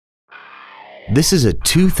This is a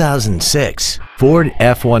 2006 Ford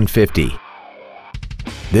F-150.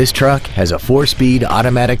 This truck has a 4-speed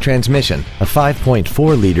automatic transmission, a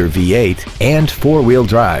 5.4-liter V8, and 4-wheel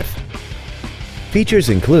drive. Features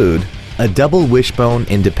include a double wishbone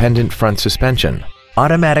independent front suspension,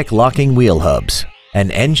 automatic locking wheel hubs,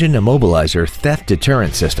 an engine immobilizer theft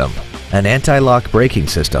deterrent system, an anti-lock braking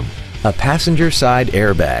system, a passenger side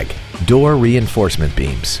airbag, door reinforcement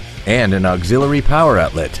beams, and an auxiliary power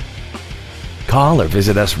outlet. Call or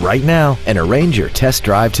visit us right now and arrange your test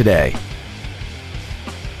drive today.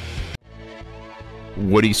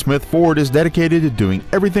 Woody Smith Ford is dedicated to doing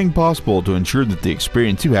everything possible to ensure that the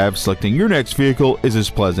experience you have selecting your next vehicle is as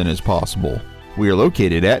pleasant as possible. We are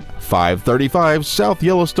located at 535 South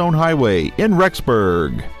Yellowstone Highway in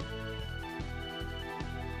Rexburg.